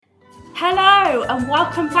Hello and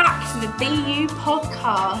welcome back to the BU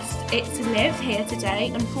podcast. It's Liv here today.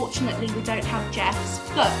 Unfortunately, we don't have Jess,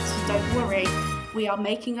 but don't worry, we are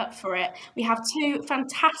making up for it. We have two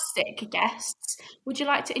fantastic guests. Would you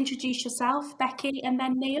like to introduce yourself, Beckie and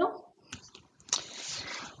then Neel?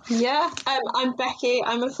 Yeah, I'm Beckie.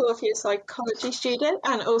 I'm a fourth year psychology student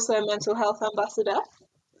and also a mental health ambassador.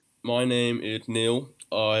 My name is Neel.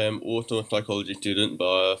 I am also a psychology student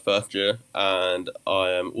by first year, and I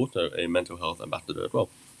am also a mental health ambassador as well.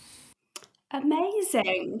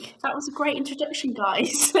 Amazing. That was a great introduction,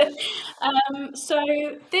 guys. So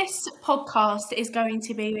this podcast is going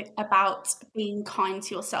to be about being kind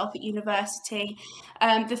to yourself at university.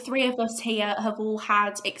 The three of us here have all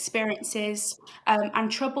had experiences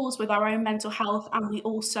and troubles with our own mental health, and we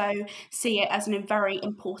also see it as a very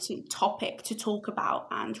important topic to talk about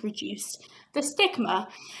and reduce the stigma.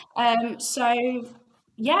 So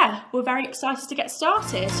yeah, we're very excited to get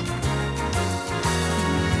started.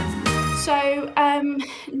 So,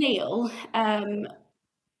 Neel,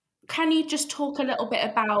 can you just talk a little bit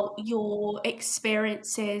about your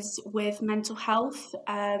experiences with mental health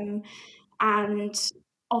and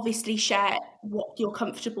obviously share what you're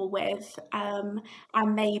comfortable with and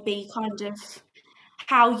maybe kind of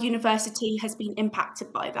how university has been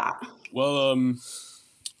impacted by that? Well,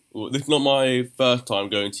 this is not my first time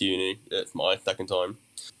going to uni. It's my second time.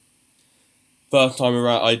 First time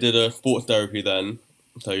around, I did a sports therapy then.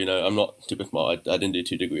 So, I'm not super smart. I didn't do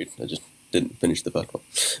 2 degrees. I just didn't finish the first one.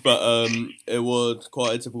 But it was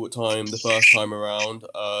quite a difficult time the first time around.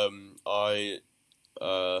 I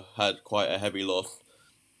had quite a heavy loss.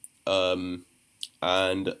 And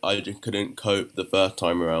I just couldn't cope the first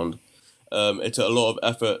time around. It took a lot of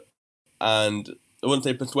effort, and I wouldn't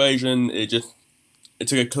say persuasion. It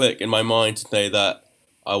took a click in my mind to say that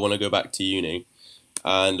I want to go back to uni,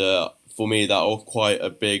 and for me that was quite a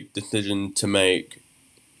big decision to make.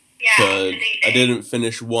 Because I didn't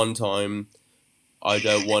finish one time, I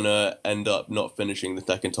don't want to end up not finishing the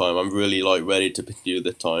second time. I'm really ready to pursue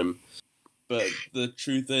this time, but the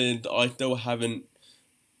truth is I still haven't.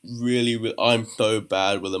 I'm so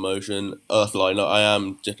bad with emotion.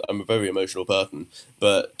 I'm a very emotional person,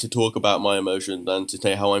 but to talk about my emotions and to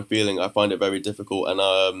say how I'm feeling, I find it very difficult, and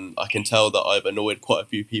I can tell that I've annoyed quite a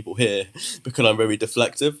few people here because I'm very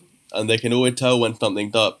deflective, and they can always tell when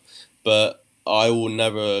something's up, but I will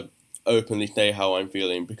never openly say how I'm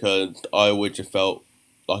feeling because I always just felt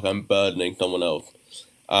like I'm burdening someone else.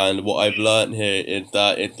 And what I've learned here is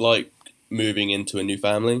that it's like moving into a new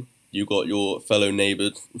family. You got your fellow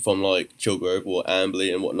neighbours from Chilgrove or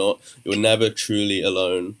Amberley and whatnot. You're never truly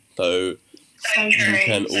alone. So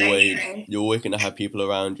you're always going to have people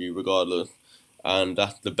around you regardless. And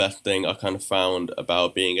that's the best thing I kind of found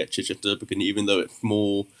about being at Chichester, because even though it's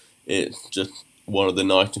small, it's just one of the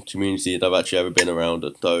nicest communities I've actually ever been around.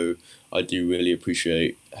 So I do really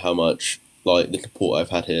appreciate how much the support I've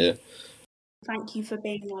had here. Thank you for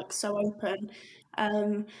being so open.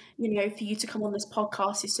 For you to come on this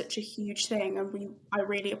podcast is such a huge thing, and I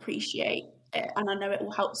really appreciate it, and I know it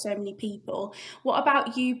will help so many people. What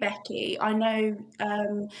about you, Beckie? I know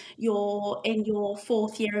you're in your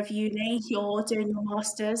fourth year of uni, you're doing your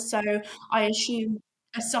masters, so I assume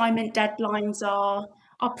assignment deadlines are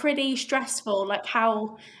pretty stressful.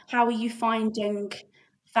 How are you finding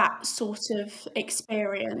that sort of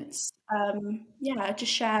experience?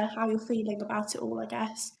 Just share how you're feeling about it all, I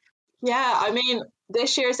guess. Yeah, I mean,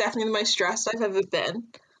 this year is definitely the most stressed I've ever been.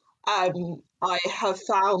 I have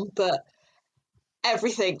found that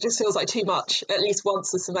everything just feels like too much, at least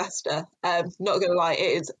once a semester. Not gonna lie,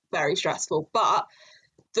 it is very stressful, but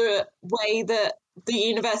the way that the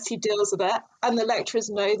university deals with it and the lecturers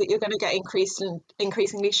know that you're going to get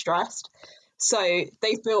increasingly stressed, so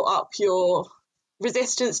they've built up your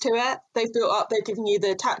resistance to it. They've given you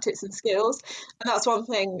the tactics and skills, and that's one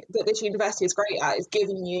thing that this university is great at, is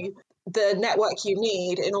giving you the network you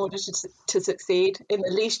need in order to succeed in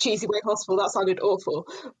the least cheesy way possible. That sounded awful,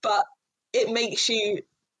 but it makes you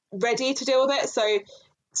ready to deal with it. So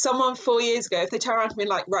someone 4 years ago, if they turn around to me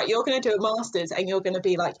right, you're going to do a master's and you're going to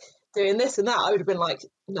be doing this and that, I would have been no.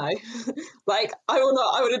 I will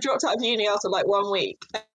not. I would have dropped out of uni after 1 week.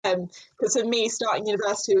 Because for me, starting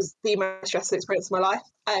university was the most stressful experience of my life,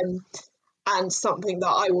 and something that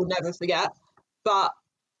I will never forget. But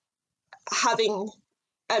having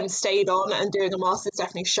stayed on and doing a master's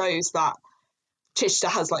definitely shows that Chichester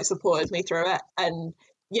has supported me through it. And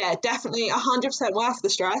yeah, definitely 100% worth the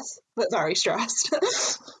stress, but very stressed.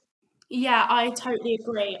 Yeah, I totally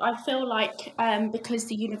agree. I feel like because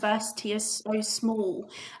the university is so small,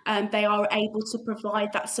 they are able to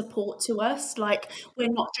provide that support to us. Like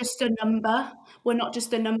we're not just a number. We're not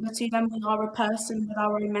just a number to them. We are a person with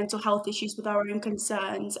our own mental health issues, with our own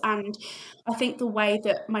concerns. And I think the way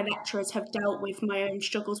that my lecturers have dealt with my own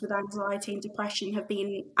struggles with anxiety and depression have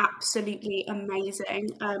been absolutely amazing.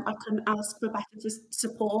 I couldn't ask for better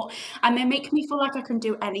support, and they make me feel like I can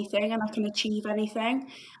do anything and I can achieve anything,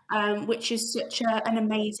 which is such an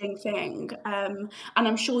amazing thing. And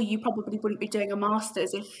I'm sure you probably wouldn't be doing a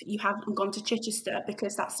master's if you hadn't gone to Chichester,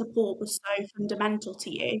 because that support was so fundamental to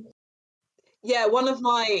you. Yeah,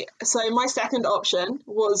 my second option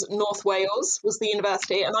was North Wales, was the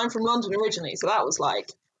university, and I'm from London originally, so that was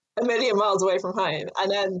like a million miles away from home.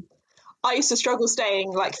 And then I used to struggle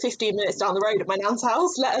staying like 15 minutes down the road at my nan's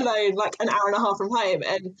house, let alone like an hour and a half from home.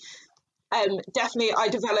 And definitely, I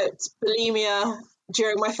developed bulimia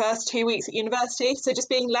during my first 2 weeks at university. So just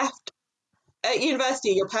being left at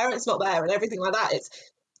university, your parents not there, and everything like that, it's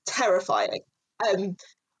terrifying. Um,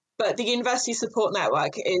 but the university support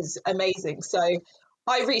network is amazing. So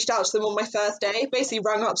I reached out to them on my first day, basically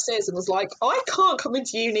rang upstairs and was like, I can't come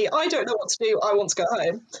into uni. I don't know what to do. I want to go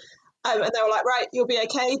home. And they were like, right, you'll be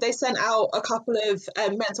okay. They sent out a couple of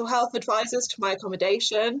mental health advisors to my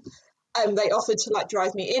accommodation. They offered to like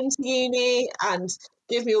drive me into uni and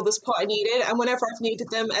give me all the support I needed. And whenever I've needed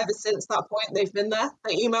them ever since that point, they've been there.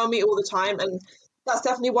 They email me all the time. And that's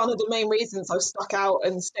definitely one of the main reasons I've stuck out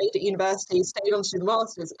and stayed at university, stayed on to the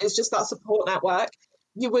masters. It's just that support network.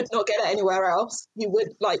 You would not get it anywhere else. You would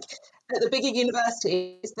like at the bigger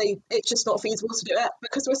universities, it's just not feasible to do it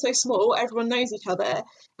because we're so small. Everyone knows each other.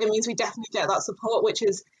 It means we definitely get that support, which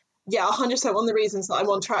is 100% one of the reasons that I'm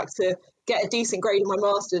on track to get a decent grade in my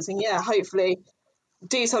masters and hopefully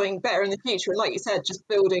do something better in the future. And like you said, just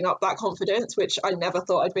building up that confidence, which I never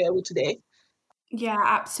thought I'd be able to do. Yeah,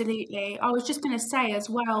 absolutely. I was just going to say as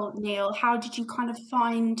well, Neil, how did you kind of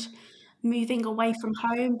find moving away from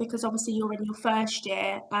home? Because obviously you're in your first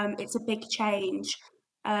year, it's a big change.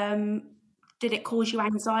 Um, did it cause you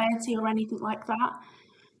anxiety or anything like that?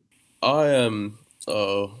 I am.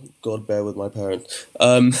 Oh God, bear with my parents.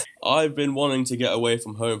 I've been wanting to get away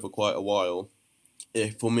from home for quite a while.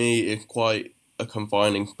 For me, it's quite a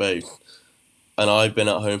confining space, and I've been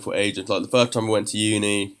at home for ages. Like the first time I went to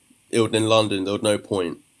uni, it was in London. There was no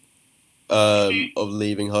point of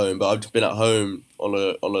leaving home, but I've just been at home on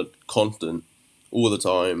a constant, all the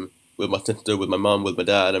time with my sister, with my mum, with my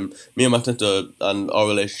dad, and me and my sister and our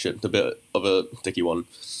relationship's a bit of a sticky one.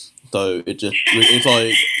 So it's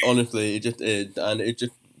like honestly, it just is, and it's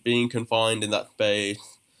just being confined in that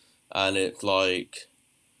space, and it's like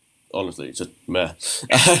honestly, it's just meh.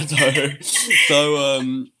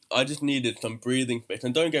 I just needed some breathing space.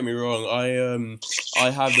 And don't get me wrong, I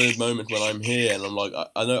have those moments when I'm here and I'm like,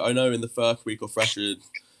 I know in the first week of freshers,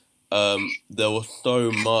 there was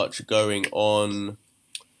so much going on,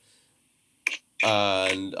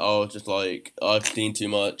 and I was just like, I've seen too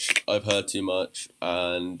much, I've heard too much,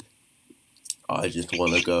 and I just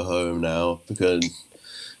want to go home now because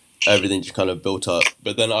everything just kind of built up.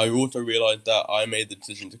 But then I also realized that I made the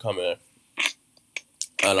decision to come here,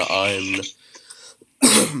 and I'm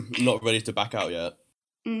not ready to back out yet.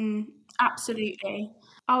 Absolutely.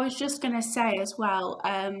 I was just going to say as well,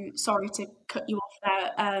 sorry to cut you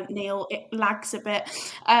off there, Neil, it lags a bit.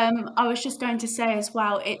 I was just going to say as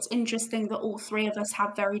well, it's interesting that all three of us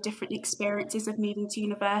have very different experiences of moving to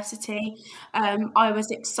university. I was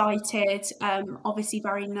excited, obviously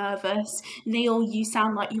very nervous. Neil, you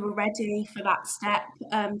sound like you were ready for that step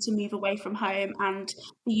to move away from home. And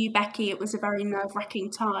for you, Becky, it was a very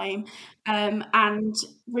nerve-wracking time. And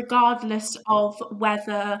regardless of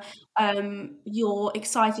whether you're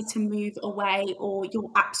excited to move away or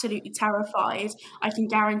you're absolutely terrified, I can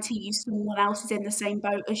guarantee you someone else is in the same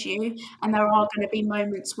boat as you. And there are going to be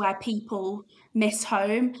moments where people miss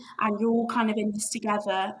home and you're all kind of in this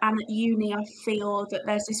together. And at uni, I feel that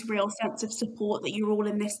there's this real sense of support that you're all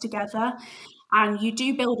in this together. And you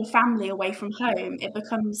do build a family away from home. It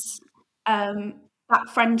becomes that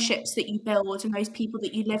friendships that you build and those people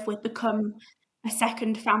that you live with become a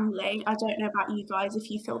second family. I don't know about you guys if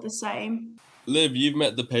you feel the same. Liv, you've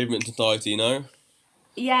met the Pavement Society, no?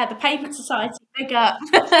 Yeah, the Pavement Society, big up.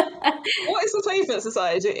 What is the Pavement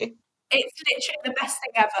Society? It's literally the best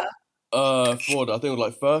thing ever. For I think it was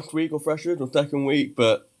like first week or freshers or second week,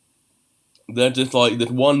 but they're just like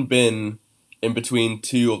there's one bin in between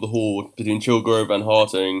two of the halls between Chilgrove and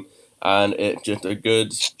Harting, and it's just a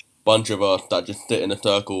good bunch of us that just sit in a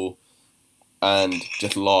circle and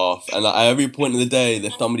just laugh. And like, at every point of the day,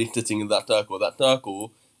 there's somebody sitting in that circle. That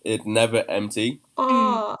circle is never empty. Mm.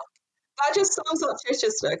 Ah, That just sums up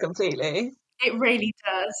Chichester completely. It really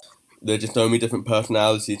does. There's just so many different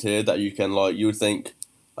personalities here that you can, like, you would think,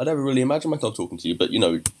 I never really imagine myself talking to you, but, you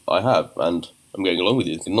know, I have, and I'm getting along with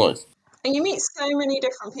you. It's nice. And you meet so many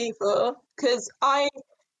different people, because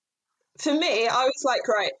for me, I was like,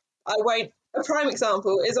 right, I won't. A prime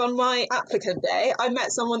example is on my applicant day, I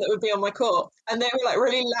met someone that would be on my course, and they were like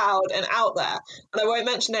really loud and out there. And I won't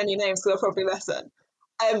mention any names because I'll probably listen.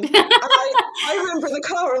 And I remember in the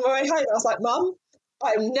car on my way home, I was like, Mum,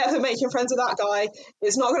 I'm never making friends with that guy.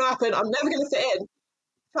 It's not going to happen. I'm never going to fit in.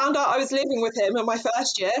 Found out I was living with him in my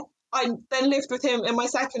first year. I then lived with him in my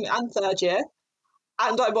second and third year.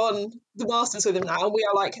 And I'm on the masters with him now. We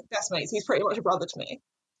are like best mates. He's pretty much a brother to me.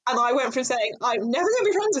 And I went from saying I'm never going to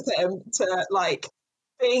be friends with him to like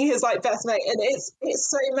being his like best mate, and it's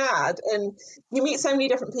so mad. And you meet so many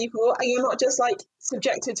different people, and you're not just like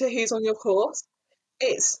subjected to who's on your course.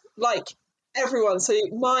 It's like everyone. So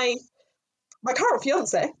my current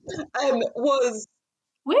fiance was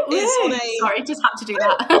Woo is on woo. a Sorry, just had to do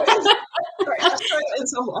that. sorry, I had to throw it in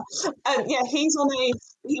somewhere. Yeah, he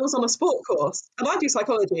was on a sport course, and I do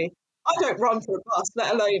psychology. I don't run for a bus,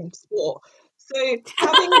 let alone sport. So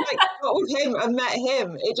having like got with him and met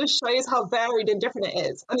him, it just shows how varied and different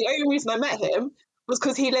it is. And the only reason I met him was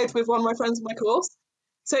because he lived with one of my friends in my course.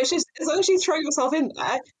 So it's just as long as you throw yourself in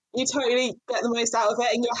there, you totally get the most out of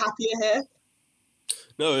it, and you're happier here.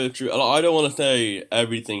 No, it's true. I don't want to say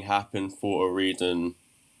everything happened for a reason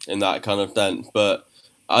in that kind of sense, but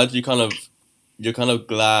as you're kind of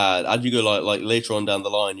glad as you go like later on down the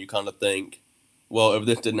line, you kind of think, well, if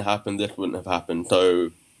this didn't happen, this wouldn't have happened.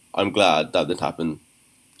 So I'm glad that this happened.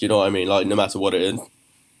 Do you know what I mean? Like, no matter what it is.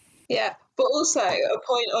 Yeah, but also a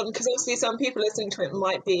point on because obviously some people listening to it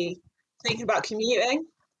might be thinking about commuting,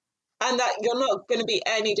 and that you're not going to be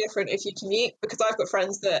any different if you commute, because I've got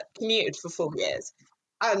friends that commuted for 4 years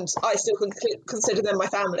and I still consider them my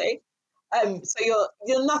family. So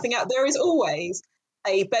you're nothing out. There is always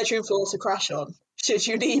a bedroom floor to crash on should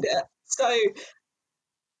you need it. So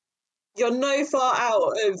you're no far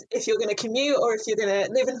out of if you're going to commute or if you're going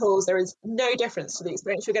to live in halls. There is no difference to the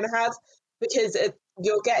experience you're going to have, because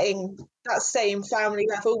you're getting that same family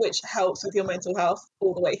level, which helps with your mental health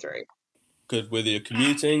all the way through. Because whether you're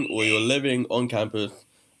commuting or you're living on campus,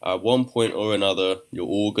 at one point or another, you're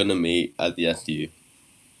all gonna meet at the SU.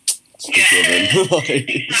 It's a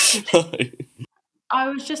given. I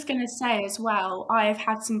was just going to say as well, I've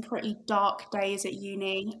had some pretty dark days at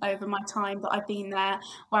uni over my time that I've been there,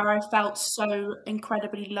 where I felt so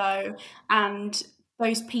incredibly low, and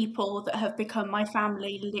those people that have become my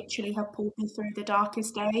family literally have pulled me through the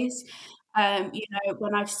darkest days. You know,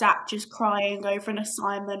 when I've sat just crying over an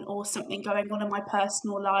assignment or something going on in my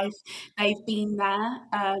personal life, they've been there,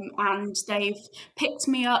 and they've picked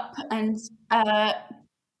me up and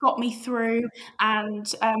got me through, and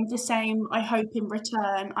the same I hope in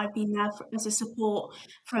return. I've been there as a support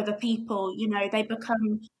for other people. You know, they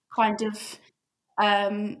become kind of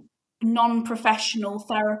um, non-professional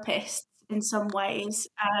therapists in some ways,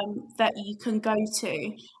 that you can go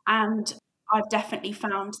to, and I've definitely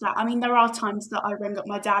found that. I mean, there are times that I ring up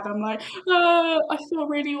my dad, I'm like, oh, I feel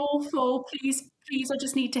really awful, please, I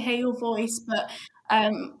just need to hear your voice. But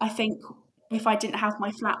I think if I didn't have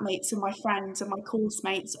my flatmates and my friends and my course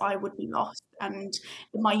mates, I would be lost, and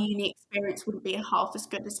my uni experience wouldn't be half as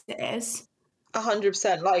good as it is.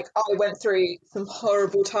 100%. Like I went through some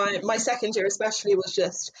horrible time. My second year especially was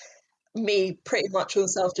just me pretty much on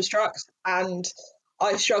self-destruct, and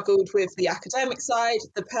I struggled with the academic side,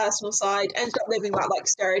 the personal side, ended up living that like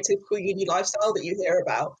stereotypical uni lifestyle that you hear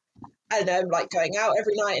about, and like going out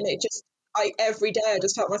every night, and it just I every day I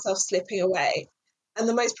just felt myself slipping away. And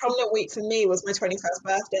the most prominent week for me was my 21st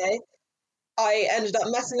birthday. I ended up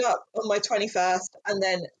messing up on my 21st, and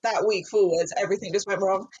then that week forwards everything just went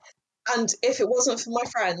wrong. And if it wasn't for my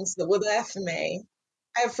friends that were there for me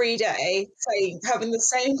every day, saying, having the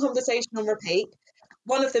same conversation on repeat,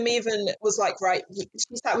 one of them even was like, right,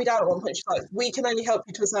 she sat me down at one point, she's like, we can only help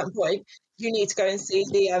you to a certain point. You need to go and see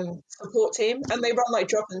the support team. And they run like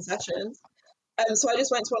drop-in sessions. So I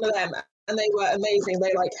just went to one of them, and they were amazing.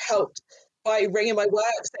 They like helped by ringing my work,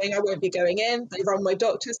 saying I won't be going in. They run my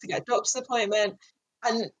doctors to get a doctor's appointment.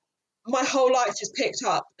 And my whole life just picked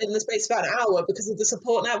up in the space of about an hour because of the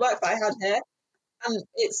support network that I had here. And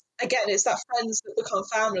it's that friends that become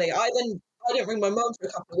family. I didn't ring my mum for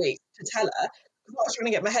a couple of weeks to tell her because I was trying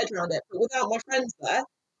to get my head around it. But without my friends there,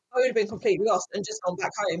 I would have been completely lost and just gone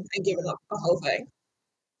back home and given up the whole thing.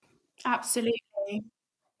 Absolutely.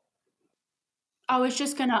 I was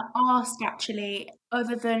just going to ask, actually,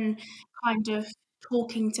 other than kind of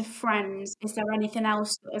talking to friends, is there anything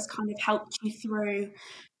else that has kind of helped you through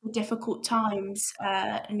the difficult times,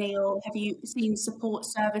 Neel? Have you seen support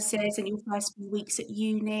services in your first few weeks at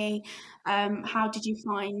uni? How did you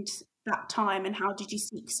find that time, and how did you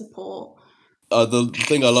seek support? The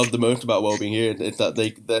thing I love the most about wellbeing here is that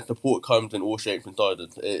their support comes in all shapes and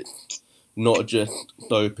sizes. It's not just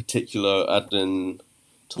so particular as in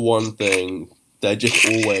to one thing. They're just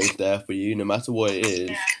always there for you, no matter what it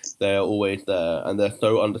is. They're always there, and they're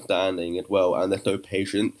so understanding as well, and they're so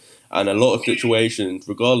patient. And a lot of situations,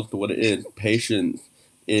 regardless of what it is, patience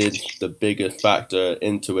is the biggest factor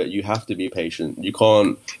into it. You have to be patient. You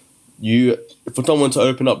can't. You For someone to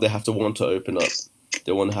open up, they have to want to open up.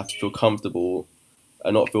 They want to have to feel comfortable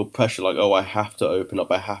and not feel pressure like, oh, I have to open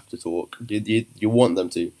up, I have to talk. You want them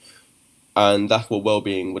to, and that's what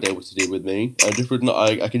well-being was able to do with me. And just with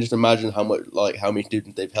I can just imagine how many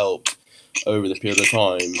students they've helped over the period of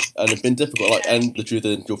time, and it's been difficult. And the truth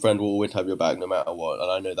is, your friend will always have your back no matter what, and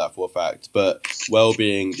I know that for a fact. But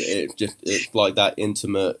well-being, it's like that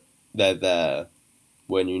intimate. They're there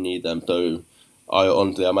when you need them. So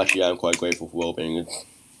I'm quite grateful for well-being. It's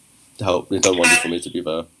done wonders for me, to be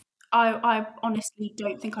fair. I honestly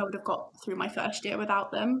don't think I would have got through my first year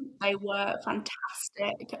without them. They were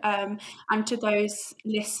fantastic. And to those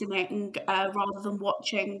listening, rather than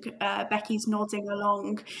watching, Becky's nodding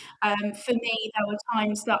along. For me, there were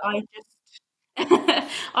times that I just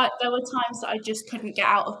there were times that I just couldn't get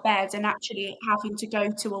out of bed, and actually having to go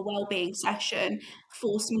to a wellbeing session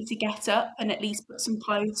forced me to get up and at least put some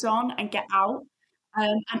clothes on and get out.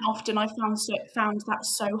 And often I found that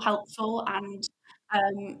so helpful. And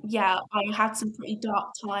yeah, I had some pretty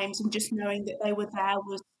dark times, and just knowing that they were there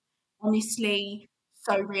was honestly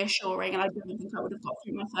so reassuring. And I don't think I would have got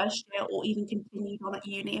through my first year or even continued on at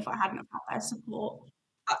uni if I hadn't have had their support.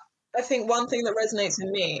 I think one thing that resonates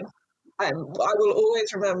with me, I will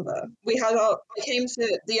always remember, I came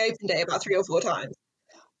to the open day about 3 or 4 times.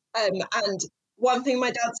 And one thing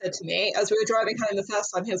my dad said to me as we were driving home the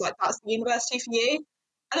first time, he was like, "That's the university for you."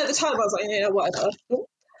 And at the time I was like, yeah, whatever.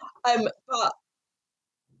 But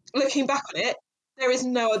looking back on it, there is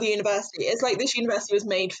no other university. It's like this university was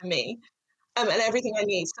made for me. And everything I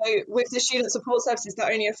need. So with the student support services,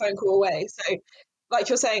 they're only a phone call away. So like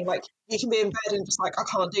you're saying, like you can be in bed and just like, I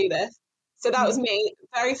can't do this. So that was me,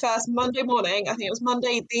 very first Monday morning. I think it was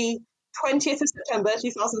Monday the 20th of September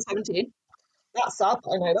 2017. That's sad,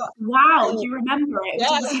 I know that. Wow, you remember it. It was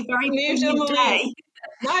Yeah, obviously a very moved on poignant my mind. day.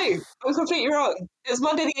 No, I was completely wrong. It was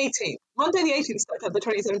Monday the 18th. Monday the 18th of September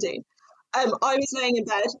 2017. I was laying in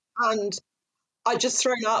bed and I'd just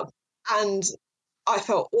thrown up and I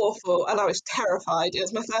felt awful and I was terrified. It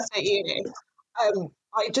was my first day at uni.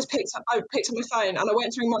 I picked up my phone and I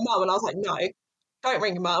went to ring my mum and I was like, no, don't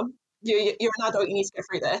ring your mum. You're an adult, you need to get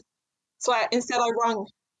through this. So instead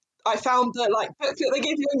I found the like booklet they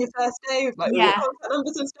give you on your first day with like all your Yeah. contact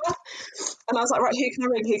numbers and stuff. And I was like, right, who can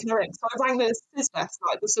I ring? So I rang the SIS desk,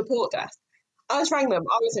 like the support desk. I just rang them.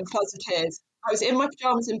 I was in floods of tears. I was in my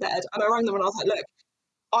pajamas in bed and I rang them and I was like, look,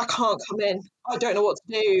 I can't come in. I don't know what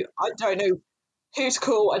to do. I don't know who to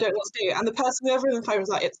call. I don't know what to do. And the person over on the phone was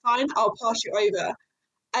like, it's fine. I'll pass you over.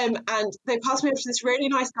 And they passed me over to this really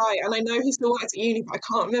nice guy. And I know he still works at uni, but I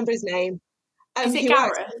can't remember his name. Is it He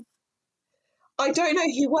works. Gareth? I don't know.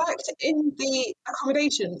 He worked in the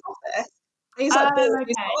accommodation office. He's like bald.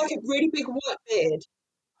 He's Okay. got like a really big white beard.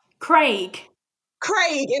 Craig.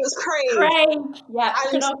 It was Craig. Craig. Yeah,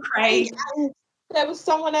 good old Craig. And there was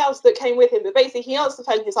someone else that came with him, but basically he answered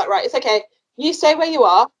the phone. He's like, right, it's okay. You stay where you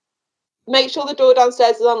are. Make sure the door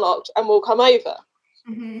downstairs is unlocked, and we'll come over.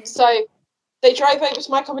 Mm-hmm. So they drove over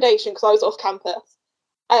to my accommodation because I was off campus,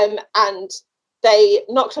 and they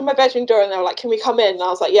knocked on my bedroom door and they were like, "Can we come in?" And I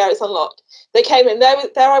was like, "Yeah, it's unlocked." They came in. There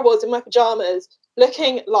I was in my pajamas,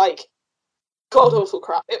 looking like god awful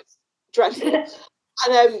crap. It was dreadful.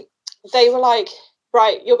 And they were like,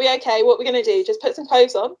 "Right, you'll be okay. What we're gonna do? Just put some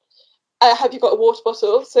clothes on. Have you got a water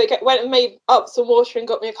bottle?" So they went and made up some water and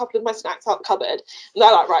got me a couple of my snacks out the cupboard. And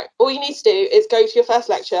they're like, "Right, all you need to do is go to your first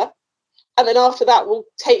lecture. And then after that, we'll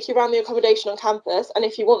take you around the accommodation on campus. And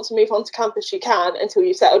if you want to move on to campus, you can until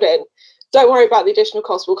you've settled in. Don't worry about the additional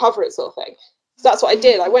cost. We'll cover it," sort of thing. So that's what I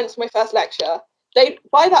did. I went to my first lecture.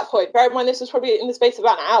 By that point, bear in mind, this was probably in the space of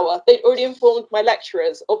about an hour. They'd already informed my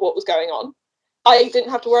lecturers of what was going on. I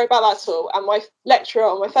didn't have to worry about that at all. And my lecturer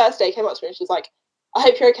on my first day came up to me and she was like, "I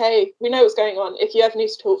hope you're okay. We know what's going on. If you ever need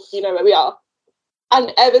to talk, you know where we are."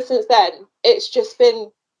 And ever since then, it's just been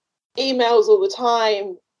emails all the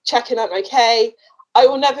time, checking I'm okay. I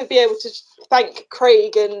will never be able to thank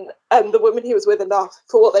Craig and the woman he was with enough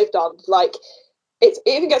for what they've done. Like, it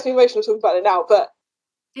even gets me emotional talking about it now, but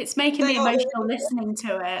It's making me emotional listening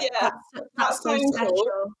to it. Yeah, That's so phone special.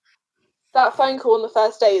 call. That phone call on the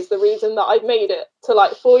first day is the reason that I made it to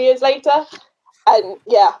like 4 years later. And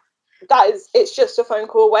yeah, it's just a phone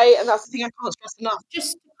call away, and that's the thing I can't stress enough.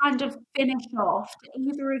 Just to kind of finish off, do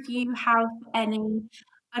either of you have any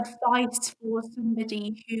advice for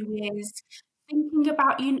somebody who is thinking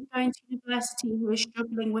about going to university, who is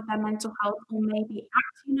struggling with their mental health, or maybe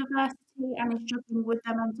at university and is struggling with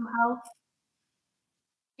their mental health?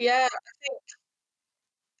 Yeah, I think.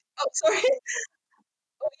 Oh, sorry.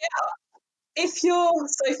 Oh, yeah.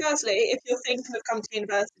 Firstly, if you're thinking of coming to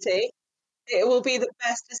university, it will be the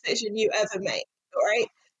best decision you ever make. All right.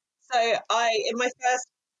 So in my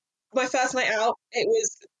first night out,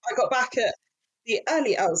 I got back at the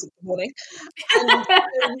early hours of the morning, and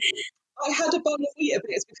I had a bowl of Weetabix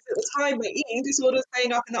because at the time my eating disorder was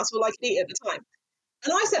playing up, and that's all I could eat at the time.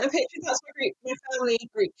 And I sent a picture. That's my family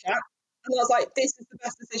group chat, and I was like, "This is the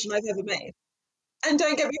best decision I've ever made." And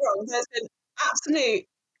don't get me wrong, there's been absolute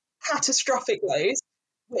catastrophic lows,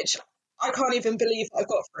 which I can't even believe I've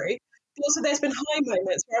got through. But also, there's been high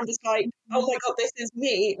moments where I'm just like, oh my God, this is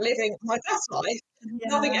me living my best life,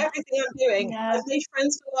 loving everything I'm doing. Yeah. I've made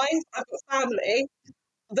friends for life, I've got family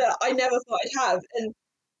that I never thought I'd have. And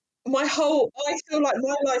I feel like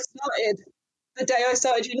my life started the day I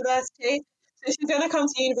started university. So if you're going to come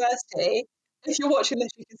to university, if you're watching this,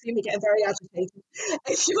 you can see me getting very agitated.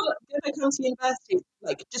 If you're going to come to university,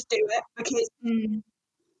 like, just do it, because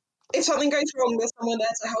if something goes wrong, there's someone there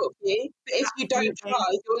to help you. But if you don't try,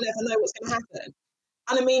 you'll never know what's going to happen.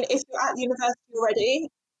 And I mean, if you're at university already,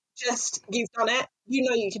 you've done it. You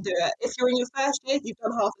know you can do it. If you're in your first year, you've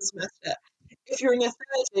done half a semester. If you're in your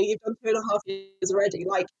third year, you've done 2.5 years already.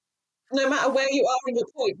 Like, no matter where you are in your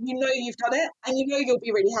point, you know you've done it, and you know you'll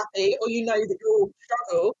be really happy, or you know that you'll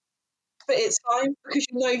struggle. But it's fine because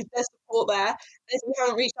you know there's support there. And if you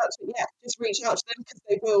haven't reached out to it yet, just reach out to them, because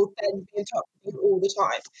they will then be in touch with you all the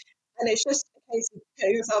time. And it's just a case of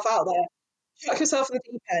putting yourself out there, chuck yourself in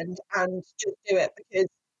the deep end, and just do it, because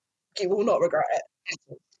you will not regret it at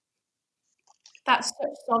all. That's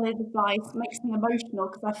such solid advice. It makes me emotional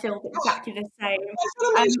because I feel exactly the same. I feel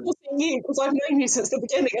emotional seeing you because I've known you since the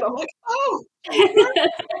beginning, and I'm like, oh,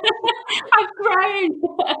 I've grown.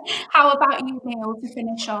 How about you, Neel, to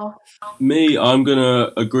finish off? Me, I'm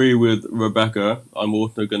gonna agree with Rebecca. I'm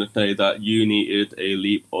also gonna say that uni is a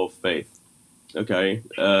leap of faith. Okay,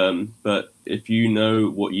 but if you know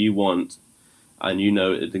what you want, and you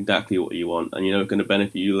know it's exactly what you want, and you know it's gonna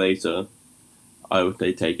benefit you later, I would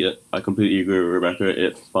say take it. I completely agree with Rebecca.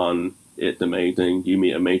 It's fun. It's amazing. You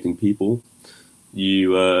meet amazing people.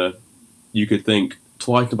 You could think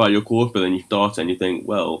twice about your course, but then you start and you think,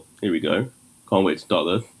 well, here we go. Can't wait to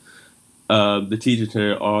start this. The teachers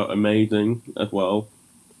here are amazing as well.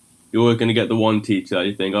 You're always going to get the one teacher that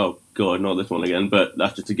you think, oh god, not this one again. But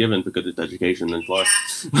that's just a given because it's education and life.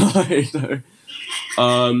 So,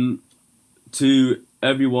 to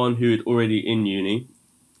everyone who is already in uni,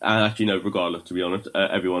 and actually no, regardless, to be honest,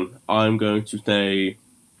 everyone, I'm going to say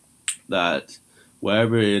that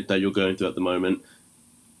wherever it is that you're going through at the moment,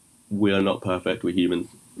 we are not perfect. We're humans.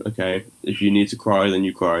 Okay, if you need to cry, then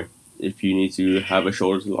you cry. If you need to have a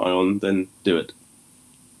shoulder to lie on, then do it.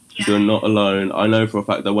 You're not alone. I know for a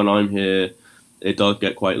fact that when I'm here, it does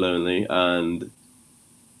get quite lonely, and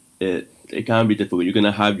it can be difficult. You're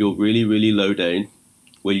gonna have your really really low days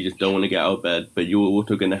where you just don't want to get out of bed, but you're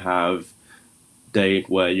also gonna have days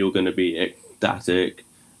where you're gonna be ecstatic,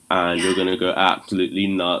 and you're gonna go absolutely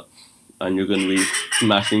nuts, and you're gonna be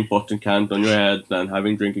smashing pots and cans on your head and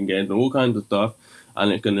having drinking games and all kinds of stuff,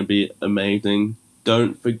 and it's gonna be amazing.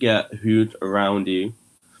 Don't forget who's around you.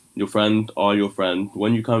 Your friends are your friends.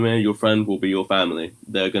 When you come here, your friends will be your family.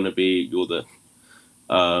 They're gonna be your this.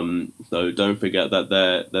 So don't forget that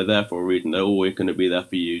they're there for a reason. They're always gonna be there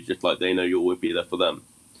for you, just like they know you'll always be there for them.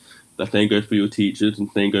 The same goes for your teachers, and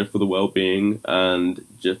the same goes for the well-being, and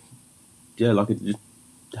just just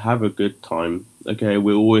have a good time. Okay,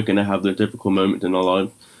 we're always gonna have the difficult moments in our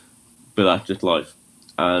life, but that's just life,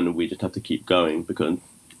 and we just have to keep going because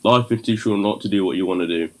life is too short not to do what you want to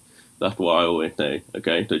do. That's what I always say.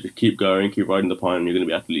 Okay, so just keep going, keep riding the pine, and you're gonna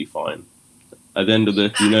be absolutely fine. At the end of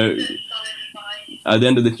this,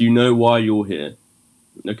 you know why you're here.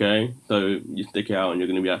 Okay, so you stick it out, and you're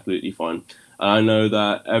gonna be absolutely fine. And I know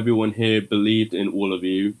that everyone here believed in all of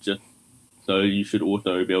you, just so you should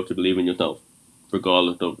also be able to believe in yourself,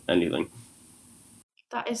 regardless of anything.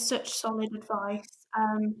 That is such solid advice.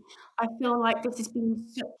 I feel like this has been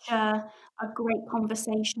such a great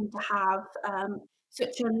conversation to have.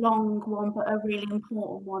 such a long one, but a really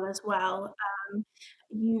important one as well.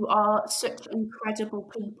 You are such incredible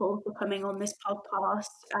people for coming on this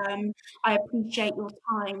podcast. I appreciate your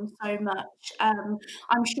time so much.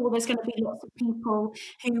 I'm sure there's going to be lots of people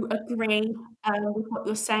who agree with what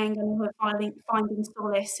you're saying and who are finding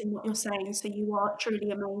solace in what you're saying. So you are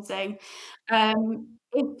truly amazing.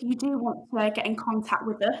 If you do want to get in contact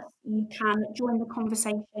with us, you can join the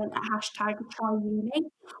conversation at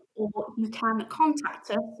 #TryUni, or you can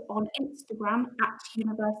contact us on Instagram at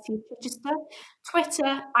University of Chichester, Twitter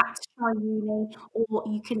at TryUni, or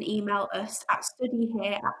you can email us at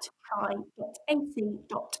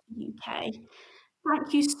studyhere@try.ac.uk.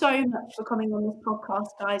 Thank you so much for coming on this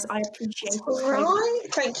podcast, guys. I appreciate it so much.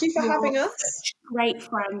 Right. Thank you for having You're us. such great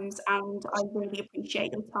friends, and I really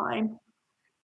appreciate your time.